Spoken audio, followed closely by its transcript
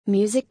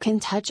Music can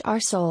touch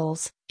our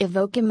souls,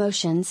 evoke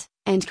emotions,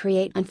 and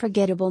create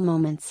unforgettable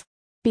moments.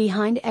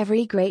 Behind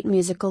every great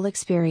musical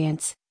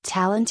experience,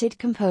 talented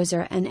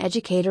composer and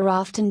educator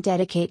often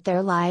dedicate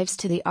their lives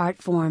to the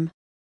art form.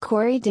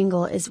 Cory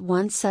Dingle is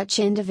one such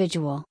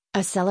individual,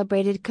 a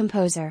celebrated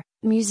composer,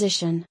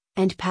 musician,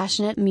 and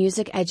passionate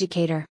music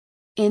educator.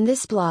 In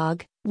this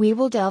blog, we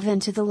will delve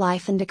into the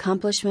life and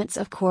accomplishments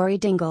of Cory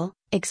Dingle,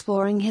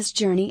 exploring his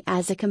journey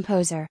as a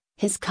composer,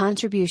 his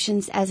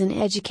contributions as an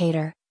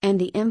educator, and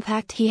the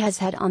impact he has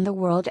had on the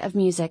world of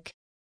music.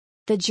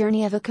 The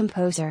journey of a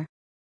composer.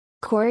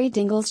 Cory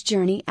Dingle's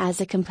journey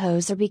as a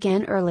composer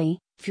began early,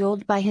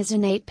 fueled by his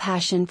innate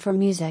passion for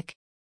music.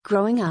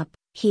 Growing up,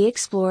 he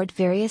explored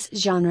various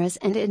genres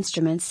and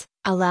instruments,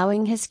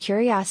 allowing his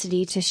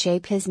curiosity to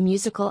shape his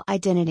musical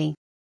identity.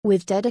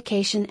 With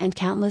dedication and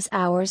countless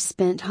hours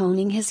spent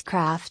honing his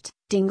craft,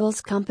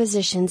 Dingle's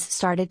compositions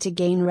started to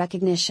gain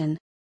recognition.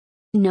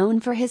 Known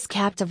for his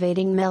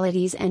captivating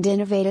melodies and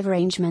innovative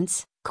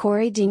arrangements,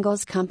 Cory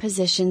Dingle's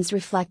compositions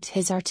reflect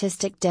his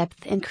artistic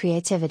depth and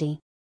creativity.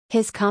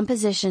 His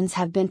compositions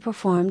have been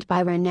performed by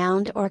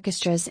renowned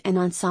orchestras and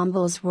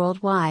ensembles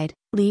worldwide,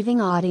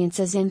 leaving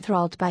audiences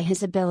enthralled by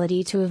his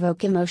ability to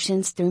evoke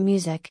emotions through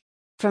music.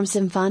 From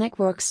symphonic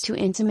works to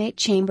intimate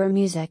chamber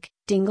music,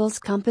 Dingle's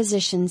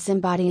compositions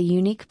embody a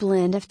unique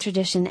blend of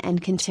tradition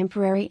and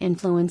contemporary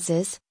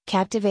influences,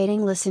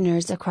 captivating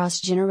listeners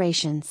across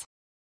generations.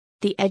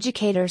 The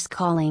educator's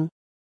calling.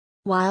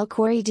 While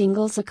Cory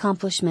Dingle's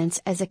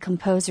accomplishments as a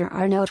composer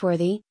are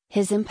noteworthy,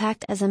 his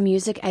impact as a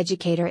music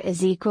educator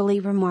is equally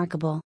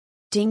remarkable.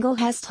 Dingle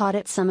has taught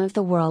at some of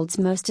the world's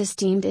most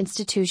esteemed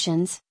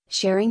institutions,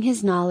 sharing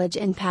his knowledge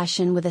and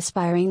passion with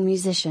aspiring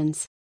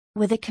musicians.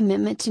 With a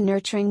commitment to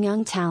nurturing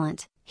young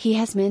talent, he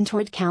has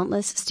mentored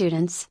countless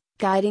students,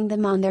 guiding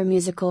them on their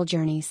musical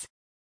journeys.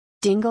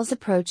 Dingle's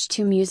approach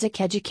to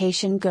music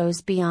education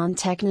goes beyond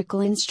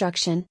technical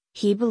instruction.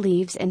 He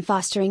believes in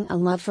fostering a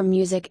love for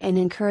music and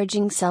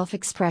encouraging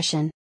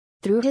self-expression.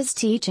 Through his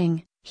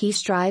teaching, he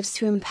strives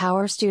to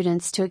empower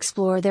students to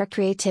explore their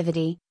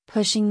creativity,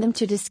 pushing them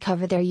to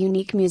discover their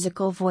unique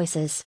musical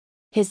voices.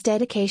 His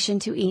dedication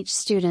to each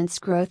student's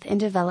growth and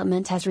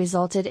development has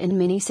resulted in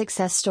many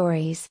success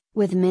stories,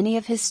 with many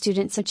of his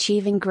students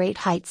achieving great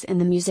heights in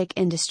the music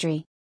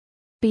industry.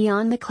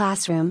 Beyond the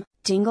classroom,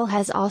 Dingle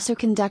has also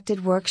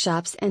conducted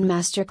workshops and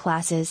master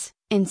classes,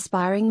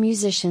 inspiring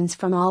musicians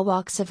from all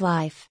walks of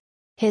life.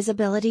 His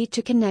ability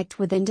to connect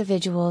with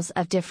individuals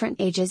of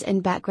different ages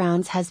and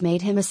backgrounds has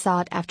made him a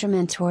sought-after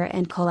mentor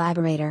and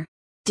collaborator.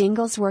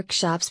 Dingle's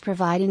workshops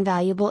provide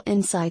invaluable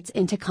insights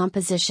into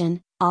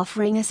composition,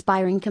 offering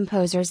aspiring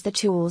composers the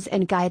tools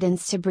and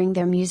guidance to bring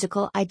their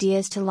musical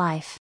ideas to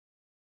life.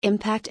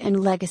 Impact and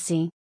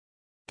legacy.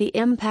 The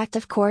impact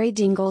of Cory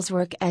Dingle's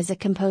work as a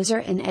composer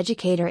and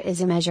educator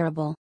is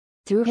immeasurable.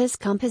 Through his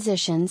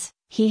compositions,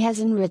 he has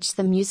enriched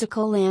the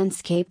musical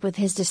landscape with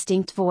his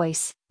distinct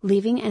voice,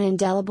 leaving an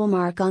indelible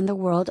mark on the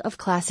world of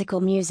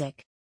classical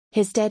music.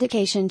 His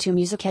dedication to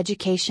music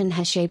education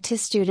has shaped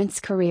his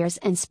students' careers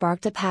and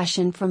sparked a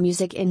passion for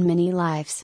music in many lives.